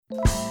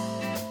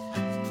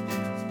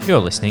You're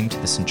listening to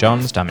the St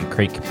John's Diamond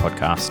Creek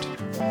podcast.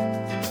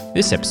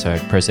 This episode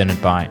presented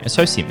by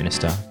Associate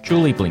Minister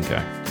Julie Blinko.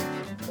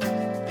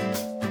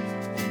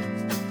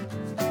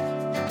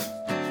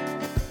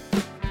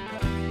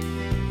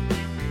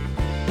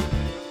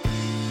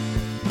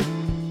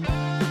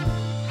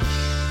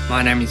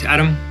 My name is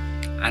Adam,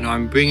 and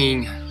I'm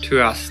bringing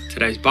to us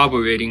today's Bible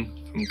reading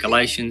from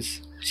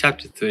Galatians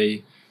chapter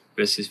 3,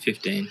 verses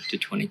 15 to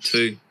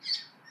 22.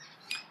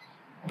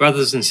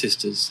 Brothers and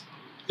sisters,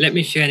 let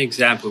me share an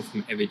example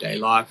from everyday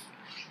life.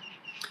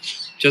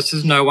 Just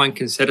as no one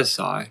can set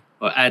aside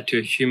or add to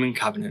a human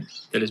covenant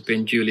that has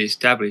been duly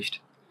established,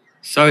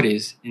 so it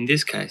is in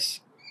this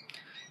case.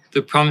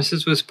 The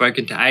promises were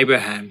spoken to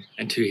Abraham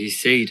and to his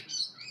seed.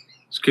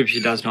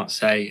 Scripture does not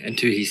say, and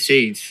to his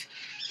seeds,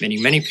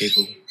 meaning many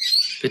people,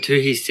 but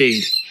to his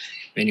seed,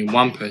 meaning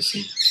one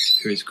person,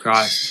 who is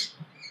Christ.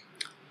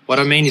 What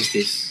I mean is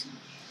this.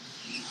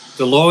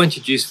 The law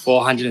introduced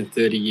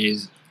 430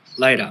 years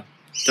later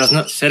does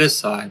not set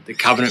aside the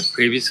covenant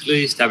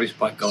previously established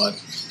by God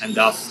and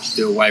thus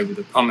do away with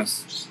the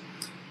promise.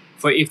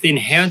 For if the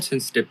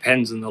inheritance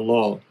depends on the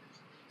law,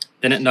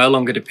 then it no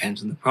longer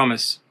depends on the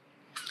promise.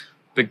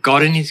 But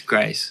God in his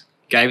grace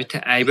gave it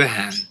to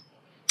Abraham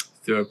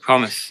through a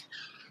promise.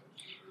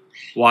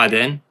 Why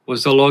then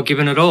was the law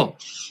given at all?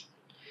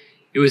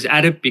 It was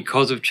added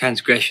because of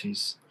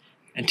transgressions,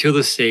 until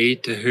the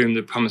seed to whom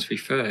the promise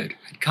referred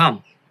had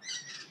come.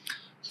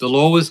 The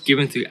law was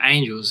given through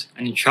angels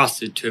and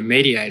entrusted to a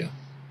mediator.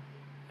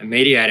 A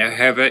mediator,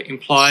 however,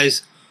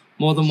 implies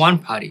more than one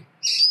party,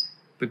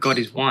 but God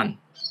is one.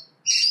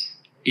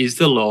 Is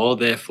the law,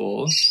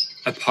 therefore,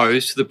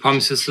 opposed to the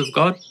promises of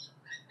God?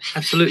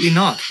 Absolutely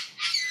not.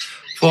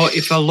 For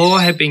if a law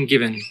had been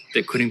given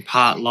that could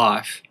impart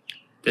life,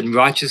 then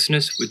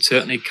righteousness would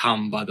certainly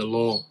come by the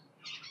law.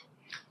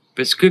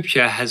 But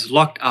Scripture has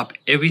locked up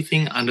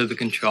everything under the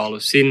control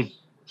of sin,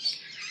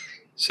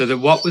 so that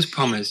what was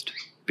promised,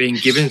 being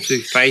given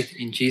through faith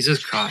in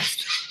Jesus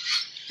Christ,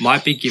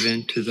 might be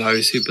given to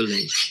those who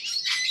believe.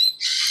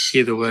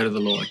 Hear the word of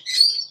the Lord.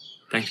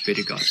 Thanks be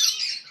to God.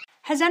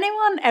 Has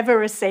anyone ever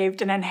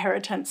received an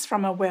inheritance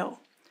from a will?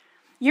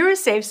 You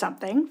receive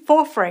something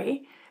for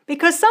free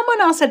because someone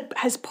else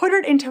has put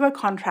it into a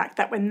contract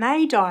that when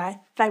they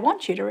die, they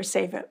want you to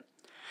receive it.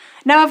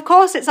 Now, of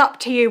course, it's up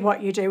to you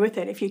what you do with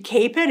it. If you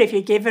keep it, if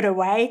you give it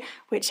away,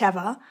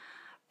 whichever.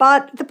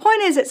 But the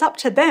point is, it's up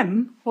to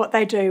them what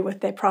they do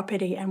with their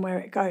property and where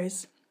it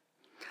goes.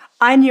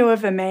 I knew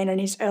of a man in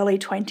his early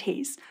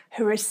 20s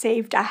who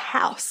received a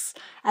house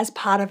as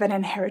part of an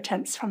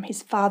inheritance from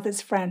his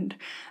father's friend,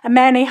 a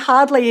man he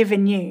hardly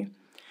even knew.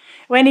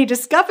 When he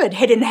discovered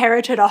he'd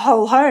inherited a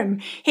whole home,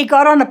 he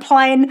got on a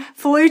plane,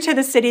 flew to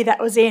the city that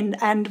was in,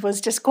 and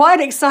was just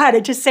quite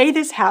excited to see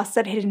this house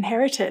that he'd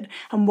inherited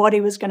and what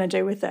he was going to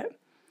do with it.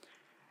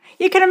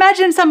 You can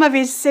imagine some of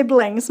his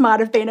siblings might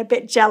have been a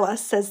bit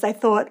jealous as they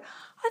thought,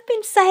 I've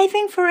been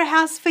saving for a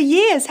house for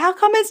years, how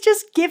come it's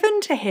just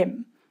given to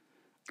him?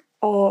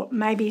 Or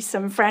maybe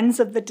some friends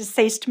of the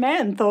deceased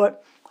man thought,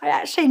 I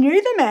actually knew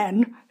the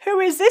man. Who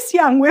is this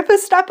young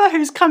whippersnapper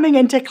who's coming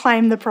in to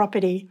claim the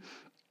property?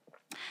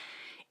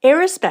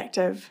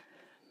 Irrespective,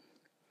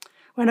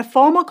 when a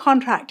formal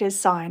contract is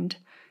signed,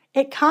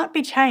 it can't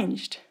be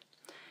changed.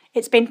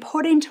 It's been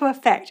put into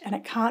effect and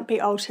it can't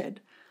be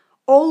altered.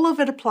 All of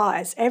it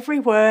applies, every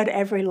word,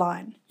 every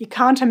line. You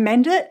can't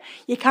amend it,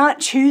 you can't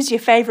choose your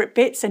favourite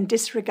bits and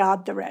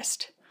disregard the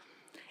rest.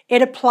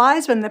 It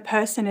applies when the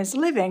person is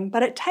living,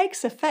 but it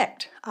takes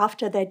effect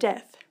after their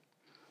death.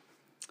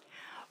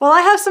 Well,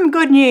 I have some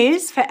good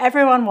news for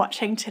everyone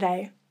watching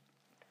today.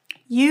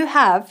 You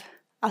have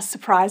a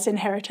surprise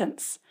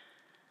inheritance.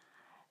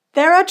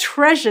 There are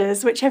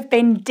treasures which have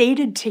been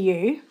deeded to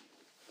you,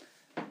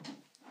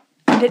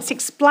 and it's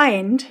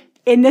explained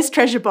in this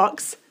treasure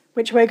box,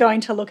 which we're going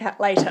to look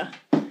at later.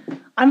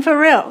 I'm for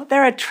real.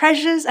 There are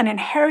treasures and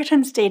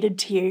inheritance deeded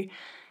to you,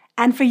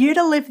 and for you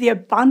to live the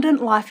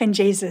abundant life in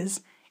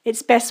Jesus,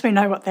 it's best we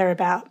know what they're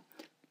about.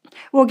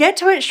 We'll get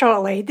to it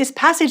shortly. This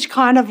passage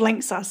kind of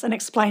links us and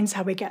explains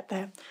how we get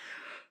there.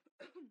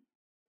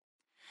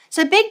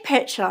 So big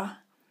picture,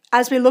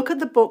 as we look at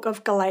the book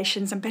of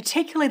Galatians, and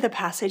particularly the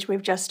passage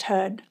we've just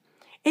heard,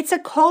 it's a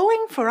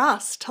calling for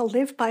us to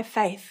live by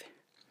faith.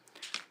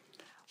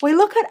 We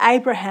look at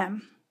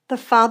Abraham, the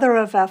father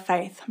of our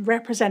faith,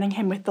 representing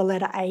him with the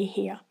letter A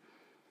here,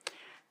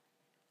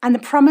 and the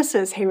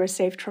promises he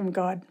received from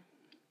God.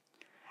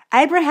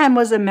 Abraham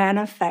was a man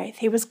of faith.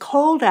 He was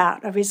called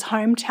out of his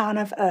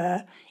hometown of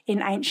Ur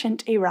in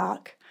ancient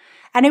Iraq,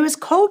 and he was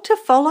called to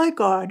follow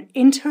God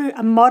into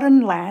a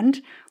modern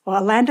land, or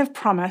a land of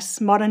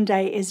promise,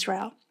 modern-day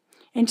Israel,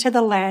 into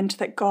the land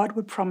that God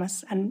would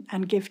promise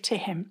and give to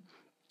him.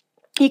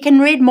 You can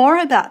read more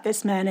about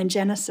this man in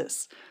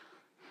Genesis.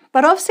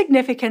 But of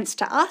significance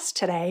to us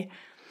today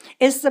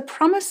is the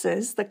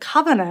promises, the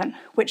covenant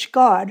which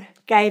God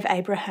gave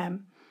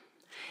Abraham.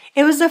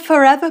 It was a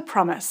forever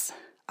promise,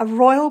 a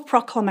royal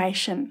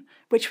proclamation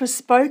which was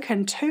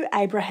spoken to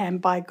Abraham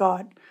by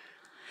God.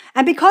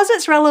 And because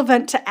it's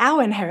relevant to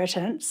our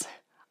inheritance,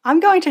 I'm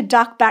going to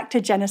duck back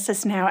to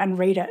Genesis now and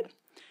read it.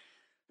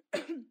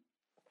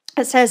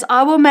 It says,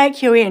 I will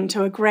make you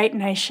into a great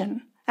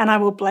nation, and I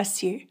will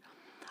bless you.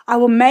 I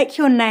will make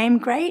your name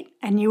great,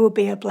 and you will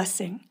be a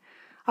blessing.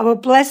 I will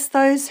bless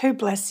those who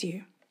bless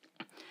you.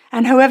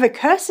 And whoever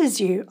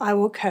curses you, I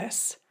will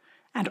curse.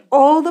 And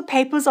all the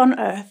peoples on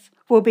earth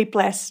will be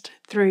blessed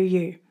through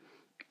you.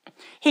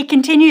 He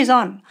continues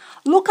on,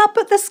 look up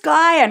at the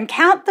sky and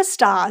count the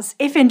stars,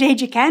 if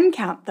indeed you can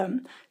count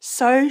them.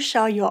 So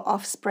shall your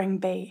offspring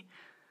be.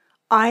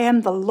 I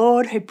am the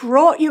Lord who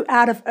brought you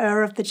out of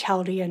Ur of the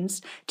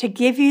Chaldeans to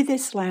give you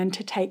this land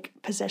to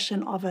take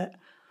possession of it.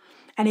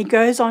 And he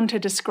goes on to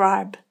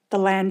describe the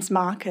land's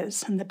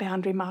markers and the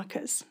boundary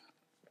markers.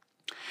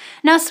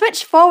 Now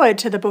switch forward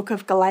to the book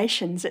of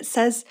Galatians. It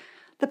says,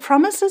 the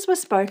promises were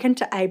spoken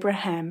to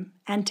Abraham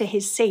and to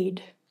his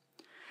seed.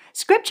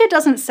 Scripture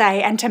doesn't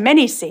say, and to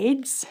many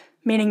seeds,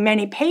 meaning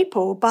many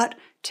people, but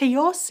to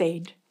your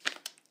seed,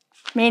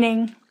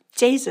 meaning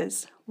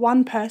Jesus,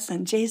 one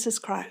person, Jesus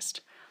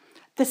Christ.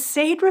 The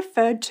seed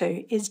referred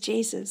to is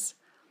Jesus.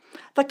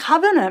 The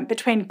covenant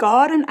between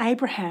God and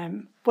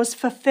Abraham was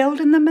fulfilled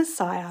in the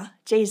Messiah,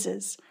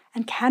 Jesus,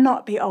 and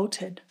cannot be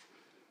altered.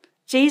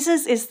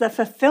 Jesus is the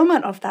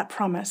fulfillment of that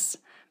promise,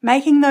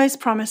 making those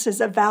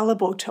promises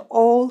available to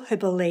all who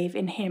believe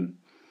in him.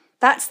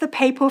 That's the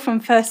people from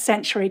first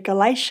century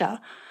Galatia,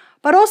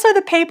 but also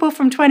the people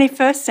from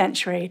 21st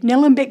century,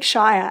 Nillumbik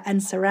Shire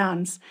and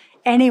surrounds,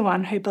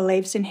 anyone who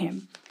believes in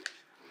him.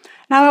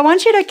 Now I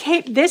want you to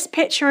keep this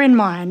picture in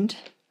mind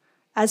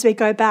as we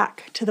go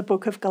back to the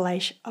book of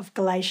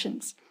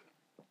Galatians.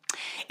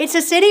 It's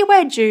a city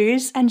where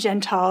Jews and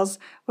Gentiles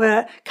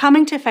were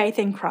coming to faith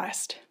in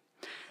Christ.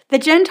 The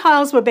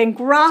Gentiles were being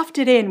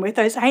grafted in with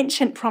those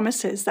ancient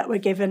promises that were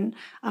given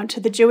to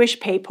the Jewish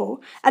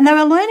people, and they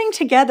were learning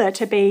together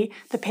to be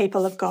the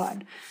people of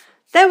God.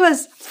 There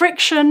was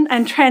friction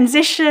and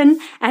transition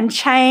and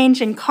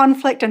change and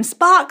conflict, and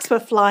sparks were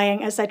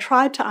flying as they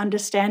tried to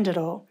understand it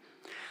all.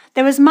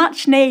 There was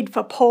much need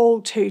for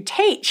Paul to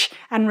teach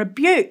and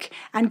rebuke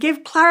and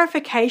give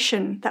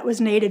clarification that was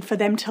needed for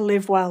them to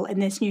live well in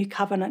this new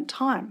covenant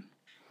time.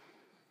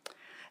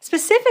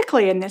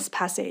 Specifically in this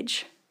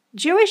passage,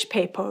 Jewish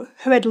people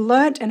who had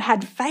learnt and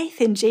had faith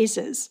in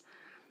Jesus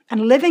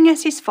and living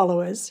as his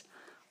followers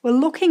were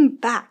looking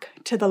back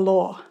to the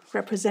law,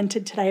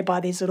 represented today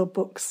by these little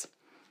books.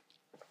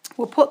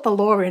 We'll put the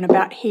law in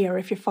about here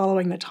if you're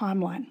following the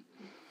timeline.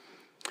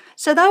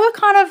 So they were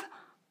kind of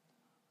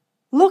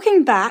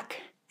looking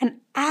back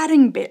and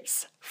adding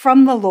bits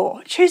from the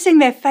law, choosing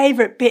their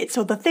favourite bits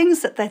or the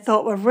things that they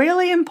thought were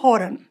really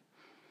important.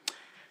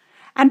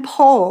 And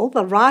Paul,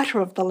 the writer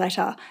of the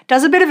letter,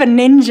 does a bit of a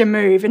ninja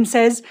move and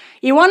says,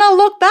 you want to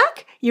look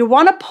back? You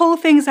want to pull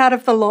things out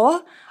of the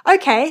law?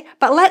 Okay,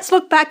 but let's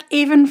look back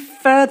even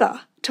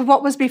further to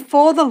what was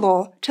before the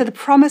law, to the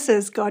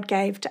promises God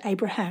gave to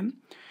Abraham.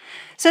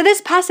 So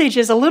this passage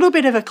is a little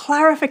bit of a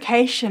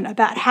clarification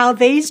about how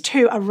these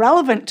two are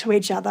relevant to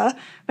each other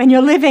when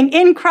you're living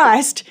in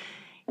Christ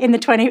in the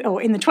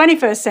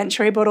 21st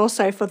century, but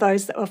also for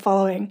those that were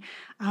following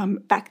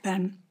back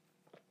then.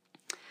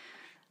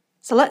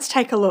 So let's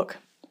take a look.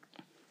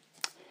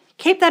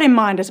 Keep that in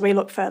mind as we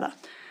look further.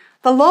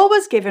 The law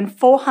was given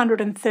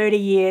 430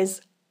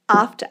 years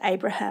after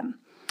Abraham.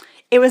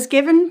 It was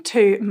given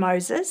to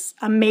Moses,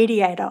 a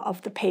mediator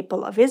of the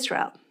people of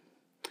Israel.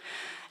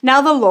 Now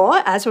the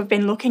law, as we've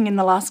been looking in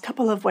the last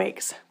couple of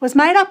weeks, was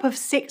made up of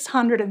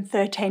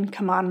 613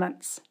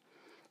 commandments.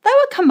 They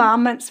were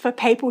commandments for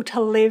people to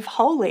live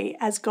holy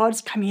as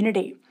God's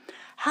community,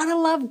 how to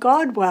love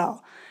God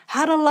well,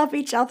 how to love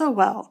each other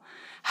well,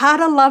 how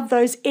to love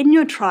those in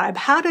your tribe,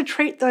 how to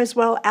treat those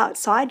well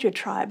outside your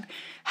tribe,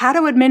 how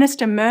to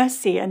administer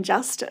mercy and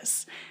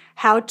justice,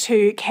 how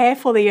to care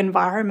for the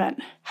environment,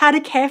 how to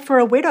care for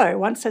a widow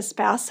once her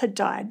spouse had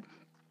died.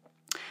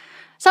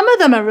 Some of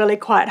them are really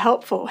quite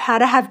helpful, how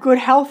to have good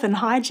health and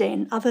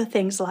hygiene, other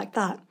things like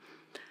that.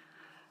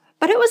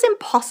 But it was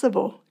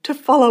impossible to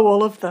follow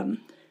all of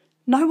them.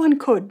 No one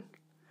could.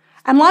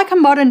 And like a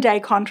modern day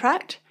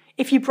contract,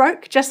 if you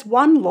broke just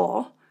one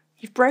law,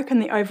 you've broken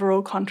the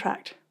overall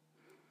contract.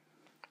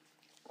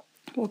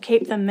 We'll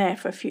keep them there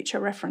for future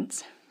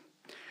reference.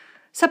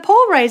 So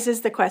Paul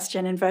raises the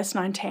question in verse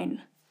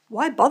 19,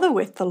 why bother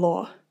with the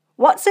law?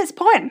 What's its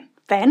point,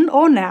 then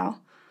or now?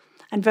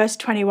 And verse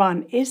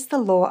 21, is the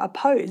law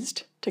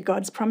opposed to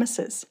God's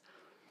promises?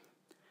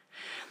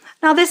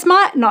 Now this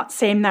might not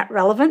seem that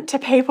relevant to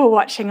people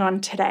watching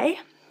on today,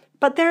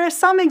 but there are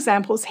some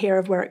examples here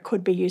of where it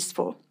could be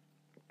useful.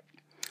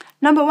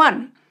 Number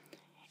one,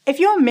 if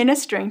you're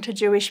ministering to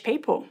Jewish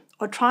people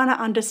or trying to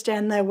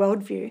understand their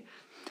worldview,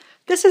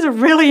 this is a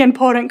really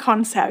important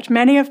concept.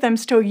 Many of them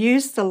still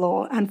use the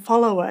law and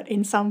follow it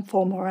in some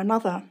form or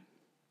another.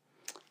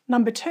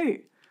 Number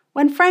two,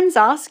 when friends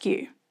ask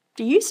you,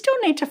 do you still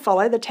need to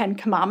follow the 10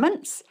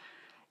 Commandments?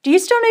 Do you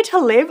still need to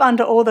live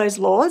under all those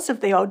laws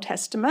of the Old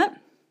Testament?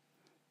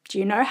 Do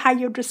you know how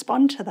you'd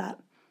respond to that?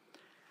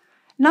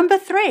 Number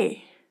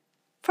three,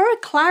 for a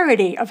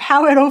clarity of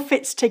how it all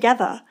fits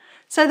together,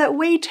 so that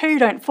we too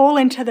don't fall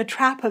into the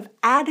trap of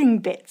adding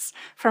bits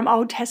from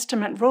Old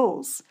Testament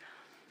rules.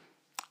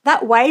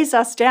 That weighs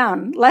us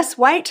down. Less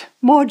weight,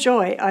 more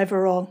joy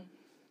overall.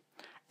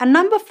 And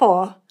number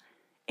 4,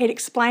 it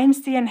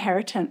explains the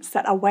inheritance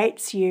that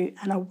awaits you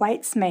and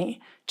awaits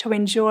me to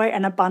enjoy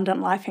an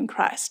abundant life in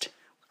Christ.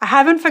 I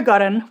haven't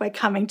forgotten, we're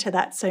coming to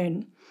that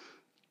soon.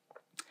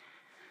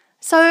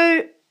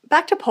 So,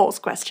 back to Paul's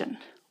question.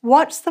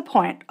 What's the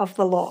point of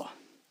the law?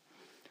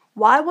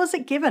 Why was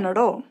it given at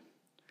all?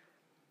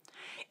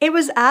 It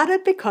was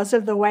added because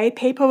of the way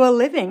people were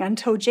living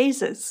until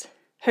Jesus,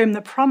 whom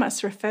the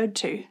promise referred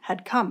to,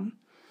 had come.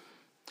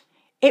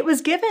 It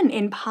was given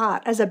in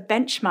part as a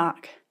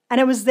benchmark, and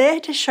it was there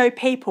to show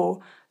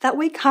people that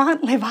we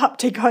can't live up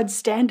to God's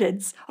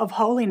standards of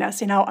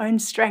holiness in our own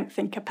strength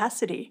and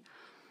capacity.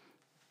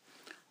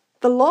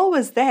 The law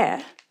was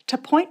there to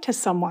point to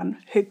someone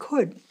who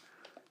could,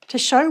 to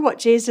show what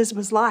Jesus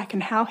was like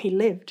and how he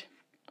lived.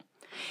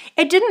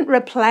 It didn't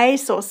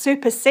replace or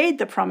supersede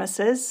the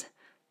promises,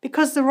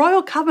 because the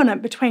royal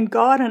covenant between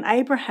God and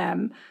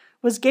Abraham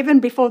was given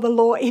before the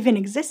law even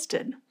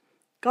existed.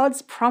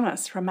 God's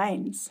promise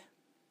remains.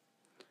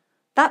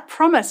 That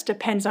promise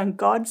depends on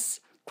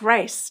God's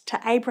grace to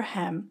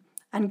Abraham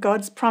and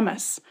God's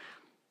promise,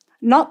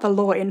 not the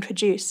law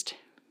introduced.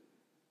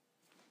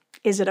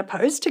 Is it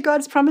opposed to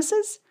God's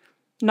promises?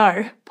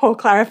 No, Paul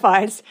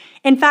clarifies.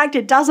 In fact,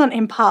 it doesn't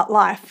impart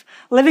life.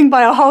 Living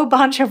by a whole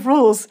bunch of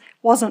rules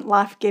wasn't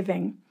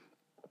life-giving.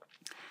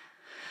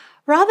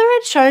 Rather,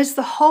 it shows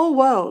the whole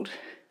world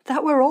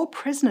that we're all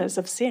prisoners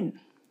of sin.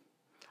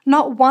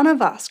 Not one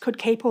of us could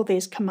keep all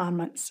these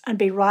commandments and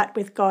be right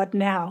with God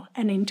now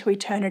and into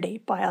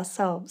eternity by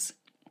ourselves.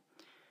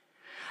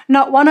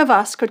 Not one of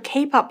us could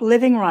keep up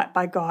living right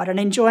by God and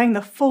enjoying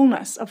the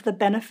fullness of the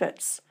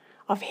benefits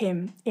of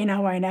Him in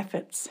our own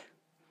efforts.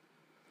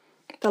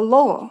 The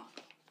law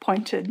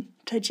pointed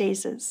to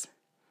Jesus.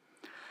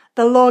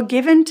 The law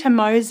given to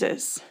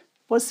Moses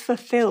was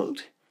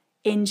fulfilled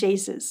in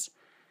Jesus,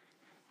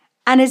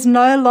 and is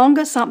no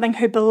longer something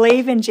who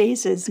believe in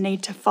Jesus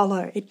need to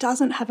follow. It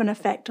doesn't have an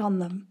effect on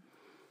them.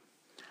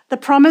 The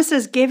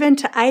promises given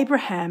to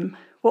Abraham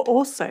were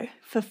also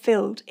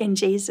fulfilled in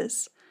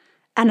Jesus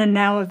and are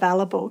now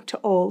available to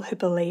all who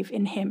believe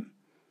in him.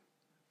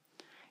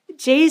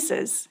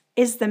 Jesus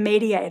is the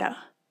mediator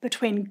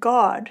between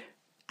God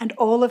and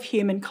all of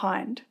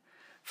humankind,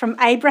 from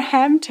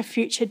Abraham to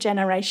future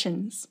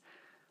generations.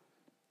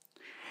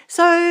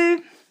 So,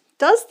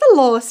 does the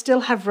law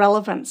still have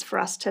relevance for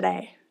us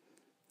today?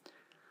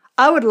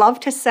 I would love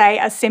to say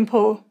a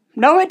simple,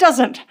 no it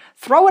doesn't,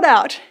 throw it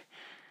out.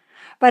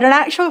 But in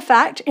actual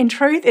fact, in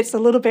truth, it's a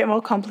little bit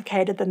more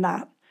complicated than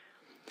that.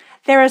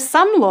 There are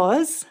some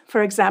laws,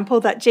 for example,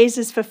 that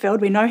Jesus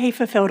fulfilled. We know he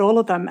fulfilled all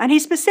of them. And he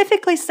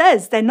specifically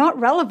says they're not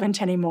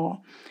relevant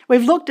anymore.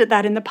 We've looked at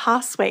that in the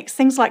past weeks,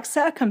 things like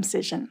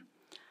circumcision.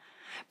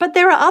 But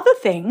there are other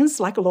things,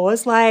 like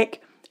laws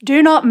like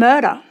do not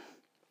murder.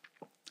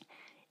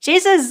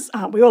 Jesus,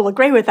 we all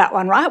agree with that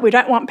one, right? We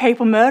don't want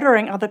people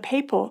murdering other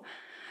people.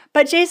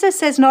 But Jesus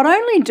says not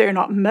only do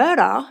not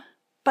murder,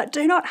 but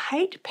do not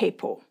hate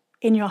people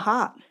in your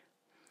heart.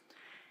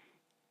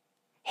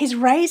 He's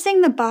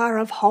raising the bar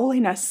of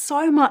holiness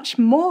so much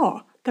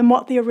more than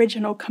what the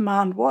original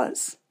command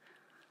was.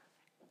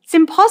 It's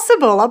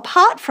impossible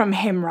apart from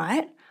him,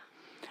 right?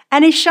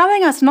 And he's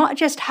showing us not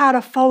just how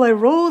to follow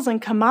rules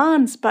and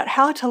commands, but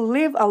how to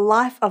live a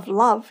life of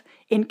love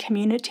in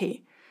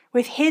community,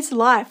 with his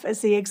life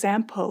as the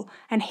example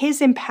and his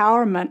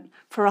empowerment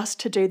for us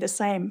to do the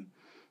same.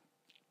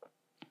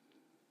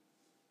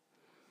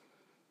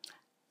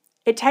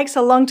 It takes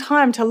a long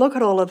time to look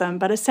at all of them,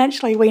 but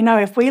essentially we know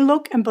if we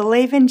look and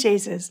believe in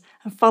Jesus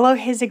and follow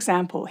his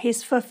example,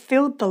 he's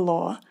fulfilled the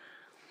law,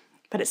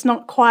 but it's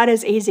not quite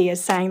as easy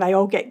as saying they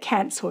all get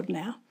cancelled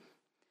now.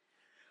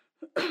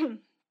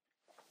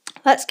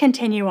 Let's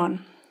continue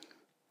on.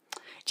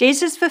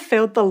 Jesus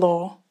fulfilled the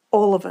law,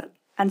 all of it,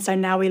 and so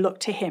now we look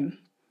to him.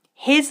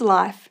 His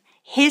life,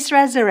 his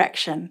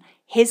resurrection,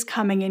 his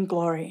coming in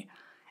glory.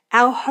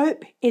 Our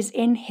hope is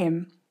in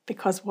him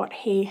because what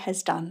he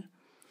has done.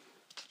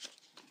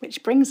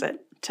 Which brings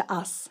it to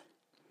us.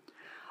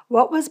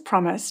 What was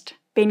promised,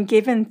 been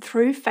given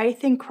through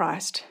faith in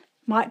Christ,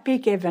 might be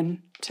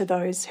given to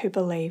those who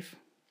believe.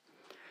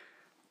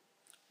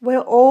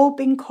 We're all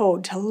being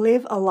called to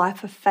live a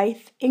life of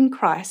faith in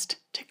Christ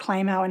to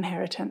claim our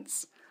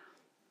inheritance.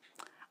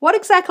 What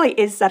exactly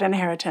is that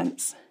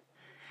inheritance?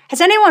 Has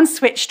anyone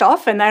switched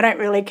off and they don't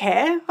really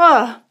care?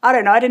 Oh, I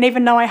don't know, I didn't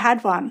even know I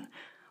had one.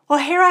 Well,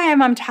 here I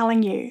am, I'm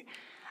telling you.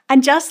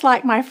 And just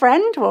like my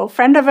friend, well,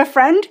 friend of a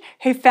friend,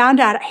 who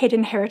found out he'd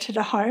inherited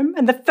a home,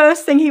 and the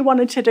first thing he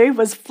wanted to do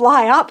was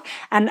fly up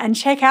and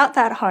check out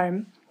that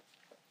home,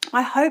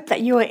 I hope that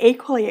you are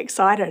equally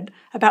excited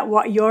about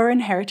what your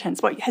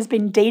inheritance, what has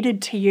been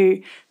deeded to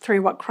you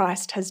through what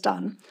Christ has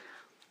done.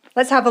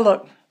 Let's have a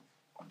look.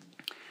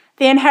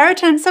 The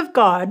inheritance of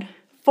God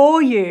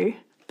for you,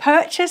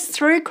 purchased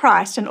through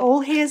Christ and all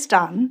he has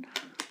done.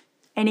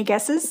 Any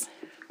guesses?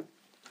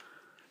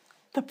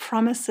 the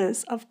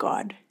promises of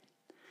God.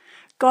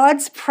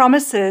 God's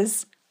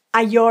promises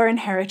are your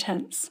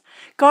inheritance.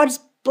 God's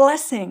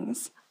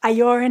blessings are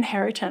your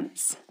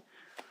inheritance.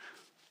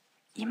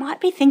 You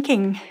might be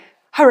thinking,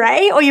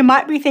 hooray, or you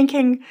might be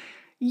thinking,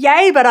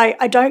 yay, but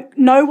I don't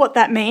know what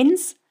that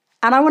means.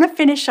 And I want to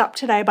finish up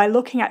today by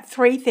looking at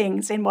 3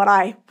 things in what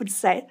I would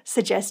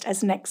suggest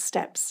as next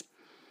steps.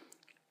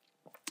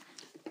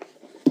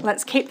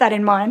 Let's keep that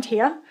in mind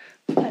here.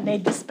 I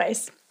need the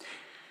space.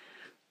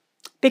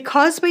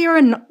 Because we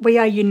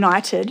are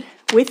united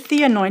with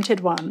the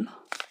Anointed One,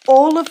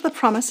 all of the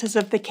promises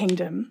of the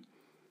kingdom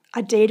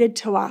are deeded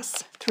to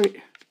us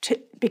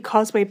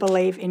because we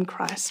believe in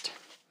Christ.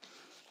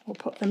 We'll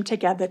put them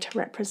together to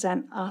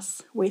represent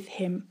us with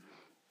him.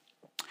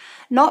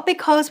 Not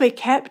because we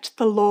kept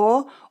the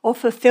law or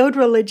fulfilled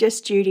religious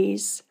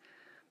duties,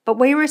 but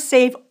we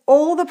receive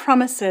all the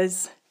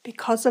promises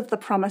because of the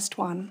promised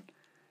one.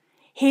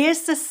 He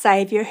is the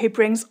Saviour who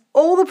brings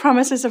all the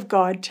promises of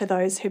God to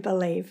those who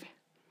believe.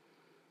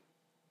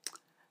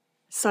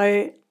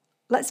 So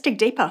let's dig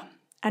deeper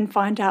and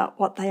find out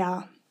what they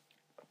are.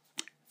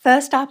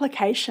 First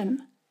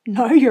application,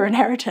 know your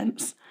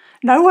inheritance.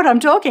 Know what I'm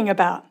talking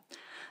about.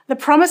 The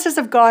promises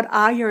of God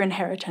are your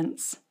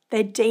inheritance.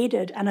 They're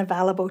deeded and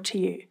available to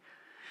you.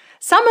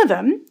 Some of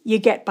them you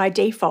get by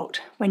default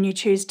when you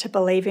choose to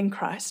believe in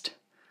Christ.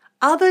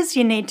 Others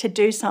you need to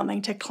do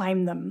something to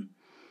claim them.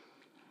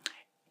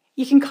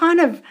 You can kind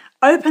of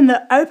open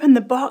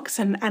the box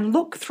and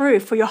look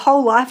through for your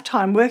whole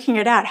lifetime, working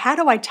it out. How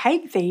do I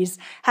take these?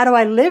 How do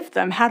I live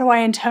them? How do I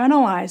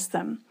internalize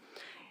them?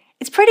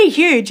 It's pretty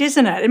huge,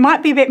 isn't it? It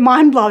might be a bit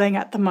mind-blowing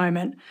at the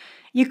moment.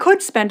 You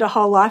could spend a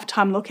whole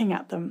lifetime looking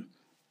at them.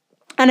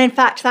 And in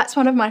fact, that's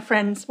what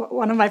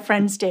one of my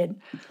friends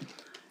did.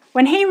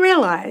 When he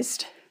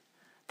realized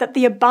that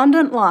the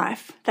abundant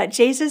life that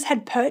Jesus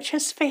had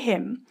purchased for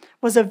him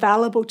was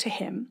available to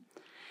him,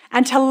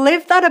 and to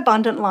live that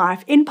abundant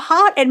life, in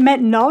part, it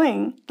meant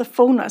knowing the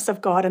fullness of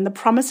God and the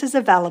promises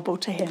available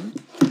to him.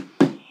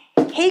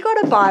 He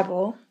got a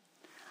Bible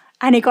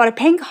and he got a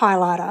pink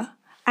highlighter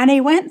and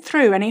he went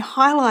through and he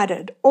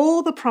highlighted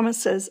all the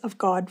promises of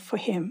God for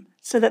him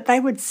so that they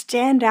would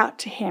stand out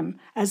to him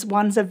as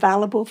ones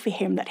available for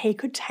him that he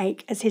could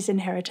take as his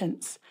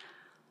inheritance.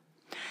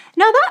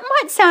 Now, that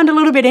might sound a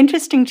little bit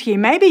interesting to you.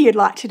 Maybe you'd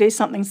like to do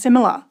something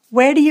similar.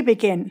 Where do you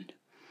begin?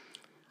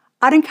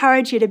 I'd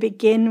encourage you to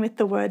begin with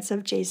the words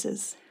of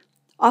Jesus.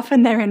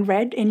 Often they're in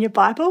red in your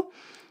Bible.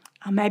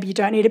 Maybe you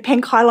don't need to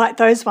pink highlight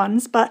those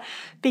ones, but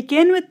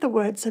begin with the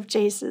words of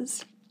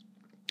Jesus.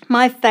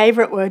 My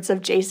favourite words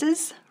of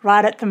Jesus,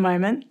 right at the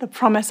moment, the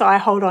promise I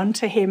hold on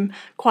to him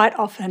quite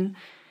often,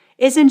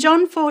 is in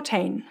John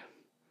 14.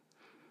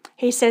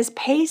 He says,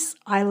 "Peace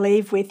I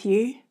leave with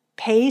you,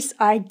 peace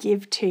I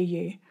give to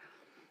you."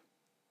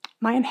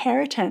 My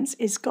inheritance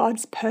is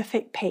God's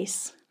perfect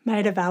peace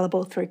made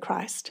available through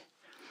Christ.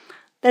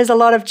 There's a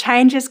lot of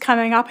changes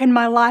coming up in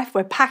my life.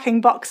 We're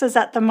packing boxes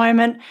at the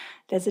moment.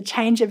 There's a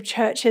change of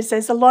churches.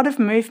 There's a lot of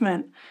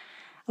movement,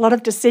 a lot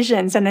of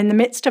decisions. And in the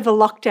midst of a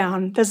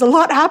lockdown, there's a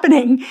lot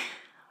happening.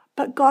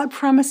 But God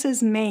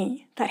promises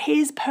me that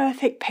his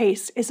perfect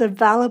peace is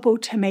available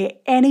to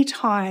me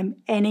anytime,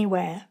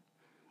 anywhere.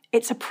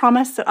 It's a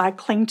promise that I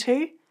cling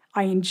to,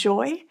 I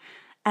enjoy,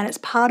 and it's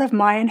part of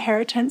my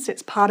inheritance.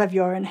 It's part of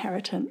your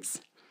inheritance.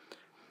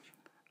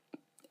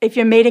 If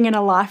you're meeting in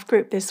a life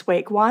group this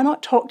week, why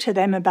not talk to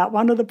them about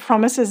one of the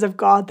promises of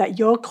God that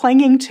you're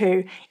clinging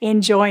to,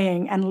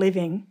 enjoying and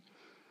living?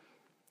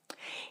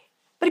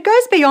 But it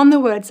goes beyond the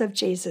words of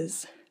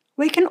Jesus.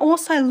 We can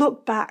also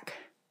look back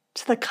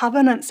to the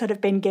covenants that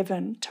have been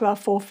given to our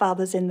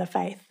forefathers in the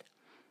faith.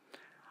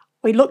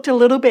 We looked a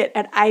little bit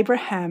at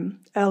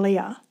Abraham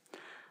earlier.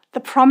 The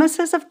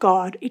promises of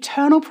God,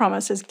 eternal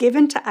promises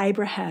given to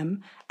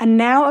Abraham, are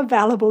now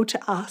available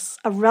to us,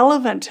 are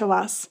relevant to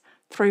us,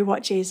 through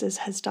what Jesus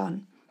has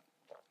done.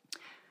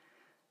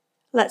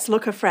 Let's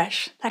look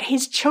afresh that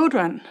his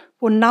children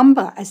will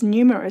number as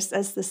numerous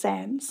as the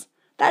sands.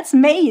 That's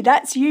me,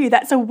 that's you,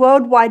 that's a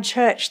worldwide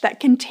church that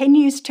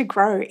continues to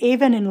grow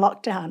even in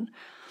lockdown.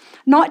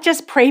 Not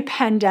just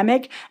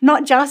pre-pandemic,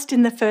 not just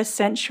in the first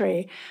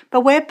century,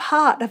 but we're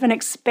part of an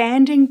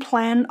expanding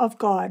plan of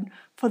God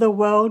for the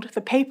world,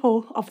 the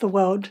people of the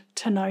world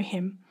to know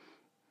him.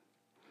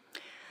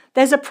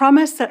 There's a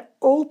promise that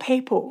all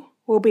people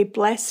will be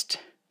blessed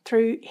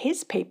through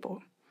his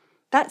people.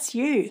 That's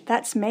you,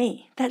 that's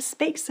me. That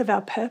speaks of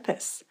our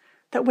purpose,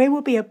 that we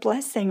will be a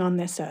blessing on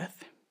this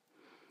earth.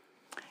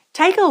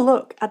 Take a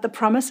look at the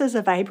promises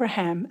of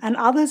Abraham and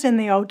others in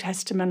the Old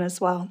Testament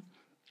as well,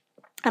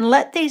 and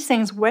let these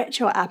things whet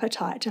your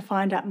appetite to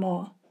find out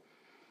more.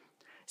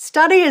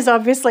 Study is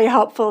obviously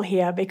helpful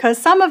here because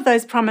some of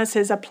those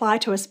promises apply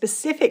to a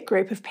specific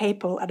group of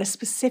people at a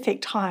specific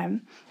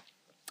time.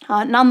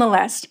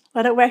 Nonetheless,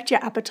 let it whet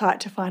your appetite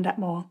to find out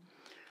more.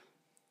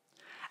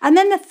 And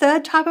then the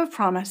third type of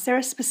promise, there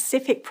are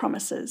specific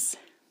promises.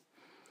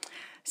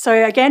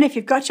 So again, if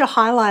you've got your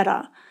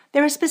highlighter,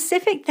 there are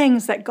specific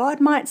things that God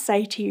might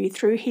say to you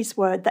through his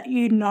word that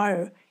you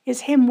know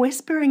is Him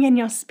whispering in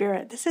your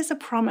spirit, this is a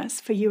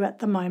promise for you at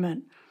the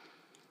moment.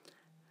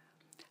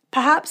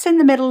 Perhaps in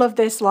the middle of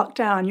this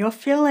lockdown, you're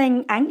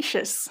feeling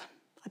anxious,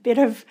 a bit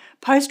of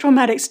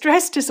post-traumatic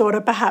stress disorder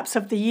perhaps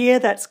of the year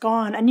that's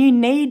gone, and you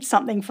need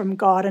something from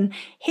God. And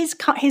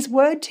His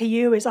word to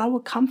you is, I will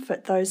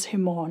comfort those who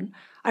mourn.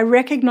 I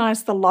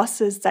recognize the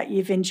losses that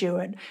you've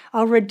endured.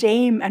 I'll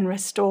redeem and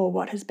restore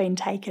what has been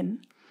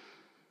taken.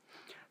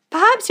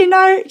 Perhaps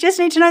just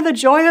need to know the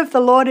joy of the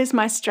Lord is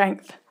my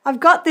strength. I've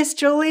got this,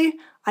 Julie.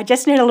 I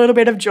just need a little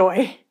bit of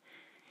joy.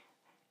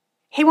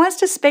 He wants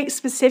to speak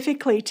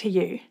specifically to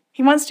you.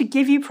 He wants to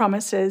give you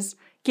promises,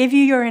 give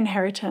you your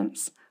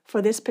inheritance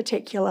for this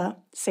particular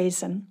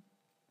season.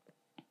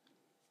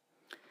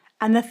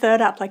 And the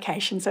third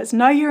application, so it's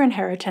know your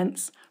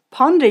inheritance,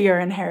 ponder your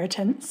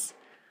inheritance,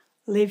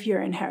 live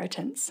your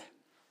inheritance.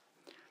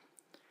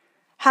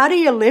 How do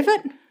you live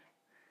it?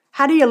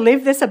 How do you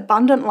live this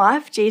abundant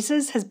life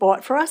Jesus has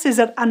bought for us? Is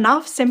it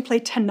enough simply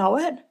to know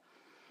it?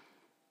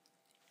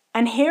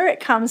 And here it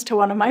comes to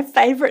one of my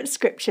favourite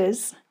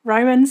scriptures,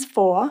 Romans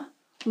 4,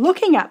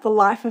 looking at the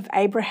life of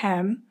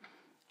Abraham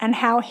and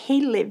how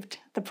he lived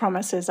the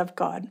promises of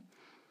God.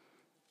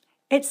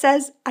 It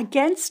says,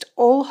 against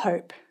all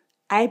hope,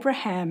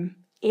 Abraham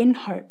in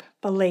hope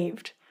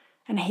believed,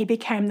 and he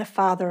became the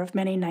father of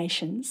many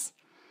nations.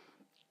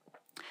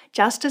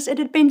 Just as it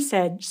had been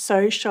said,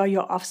 so shall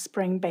your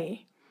offspring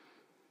be.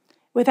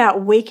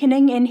 Without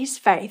weakening in his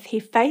faith, he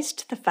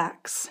faced the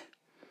facts.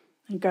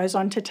 And goes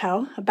on to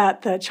tell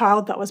about the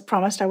child that was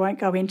promised. I won't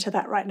go into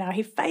that right now.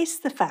 He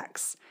faced the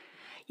facts,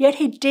 yet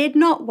he did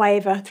not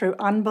waver through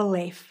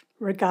unbelief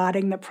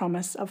regarding the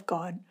promise of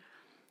God.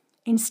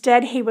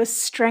 Instead, he was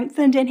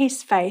strengthened in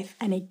his faith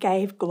and he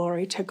gave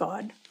glory to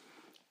God.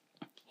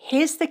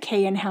 Here's the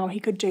key in how he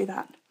could do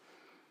that.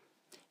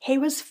 He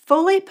was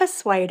fully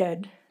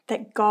persuaded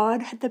that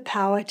God had the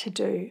power to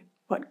do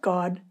what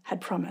God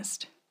had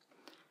promised.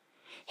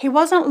 He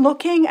wasn't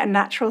looking at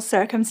natural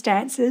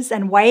circumstances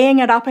and weighing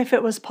it up if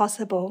it was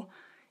possible.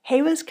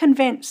 He was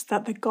convinced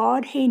that the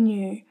God he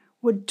knew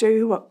would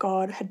do what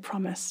God had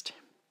promised.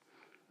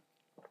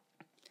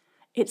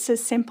 It's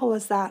as simple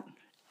as that.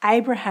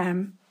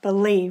 Abraham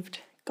believed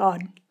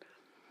God.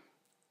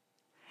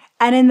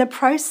 And in the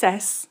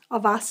process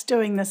of us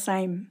doing the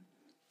same,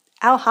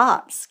 our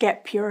hearts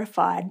get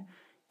purified,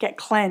 get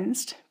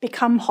cleansed,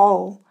 become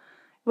whole.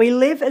 We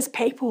live as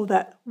people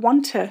that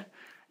want to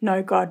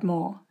know God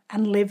more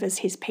and live as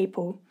his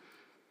people.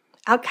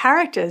 Our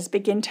characters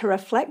begin to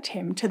reflect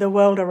him to the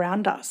world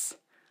around us.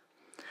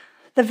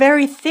 The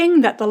very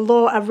thing that the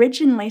law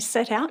originally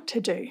set out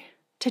to do,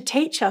 to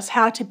teach us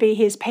how to be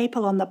his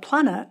people on the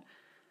planet,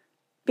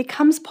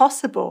 becomes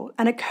possible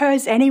and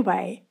occurs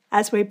anyway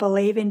as we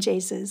believe in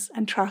Jesus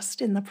and trust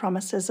in the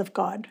promises of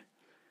God.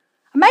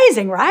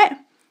 Amazing, right?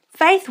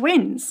 Faith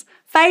wins.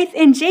 Faith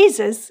in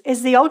Jesus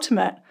is the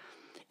ultimate.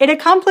 It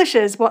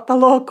accomplishes what the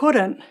law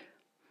couldn't.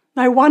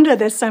 No wonder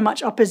there's so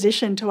much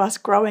opposition to us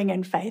growing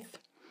in faith.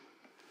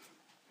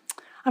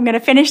 I'm going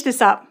to finish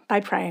this up by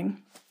praying.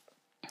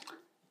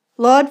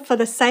 Lord, for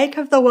the sake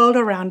of the world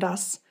around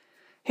us,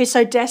 who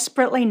so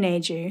desperately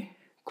need you,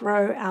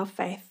 grow our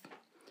faith.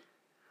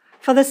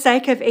 For the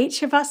sake of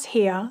each of us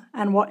here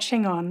and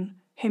watching on,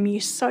 whom you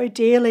so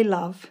dearly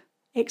love,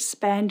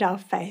 expand our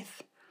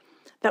faith,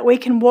 that we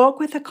can walk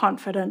with a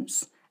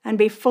confidence and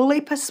be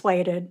fully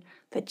persuaded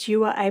that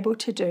you are able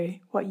to do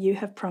what you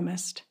have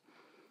promised.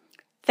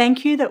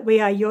 Thank you that we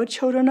are your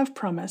children of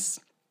promise,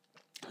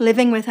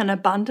 living with an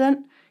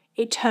abundant,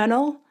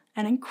 eternal,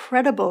 and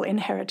incredible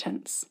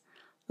inheritance,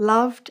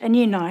 loved and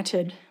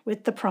united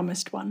with the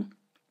promised one,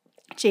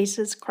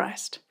 Jesus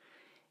Christ.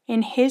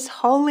 In his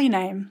holy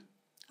name,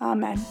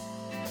 amen.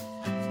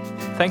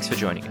 Thanks for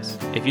joining us.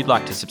 If you'd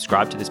like to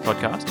subscribe to this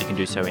podcast, you can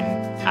do so in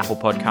Apple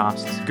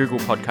Podcasts, Google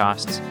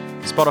Podcasts,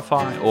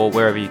 Spotify, or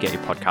wherever you get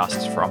your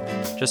podcasts from.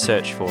 Just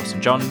search for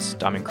St. John's,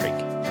 Diamond Creek.